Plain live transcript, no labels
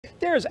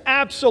There is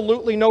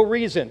absolutely no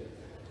reason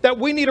that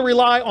we need to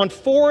rely on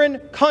foreign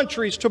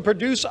countries to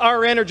produce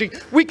our energy.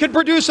 We could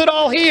produce it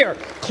all here,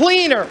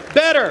 cleaner,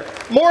 better,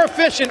 more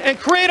efficient, and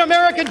create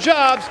American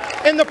jobs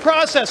in the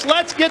process.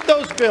 Let's get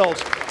those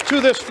bills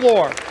to this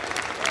floor.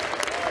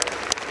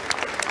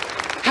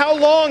 How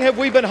long have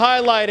we been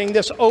highlighting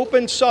this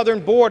open southern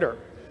border?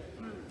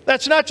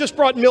 That's not just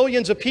brought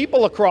millions of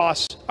people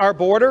across our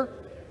border.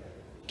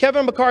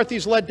 Kevin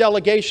McCarthy's led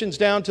delegations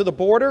down to the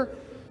border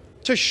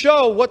to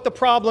show what the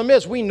problem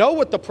is. We know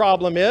what the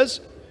problem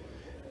is.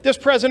 This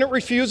president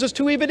refuses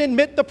to even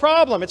admit the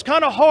problem. It's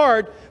kind of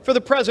hard for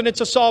the president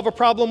to solve a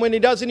problem when he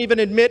doesn't even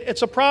admit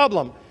it's a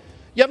problem.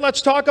 Yet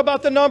let's talk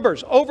about the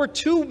numbers. Over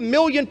 2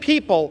 million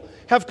people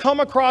have come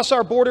across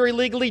our border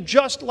illegally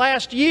just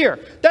last year.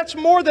 That's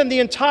more than the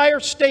entire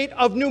state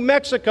of New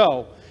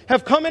Mexico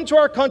have come into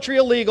our country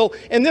illegal,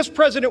 and this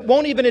president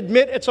won't even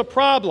admit it's a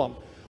problem.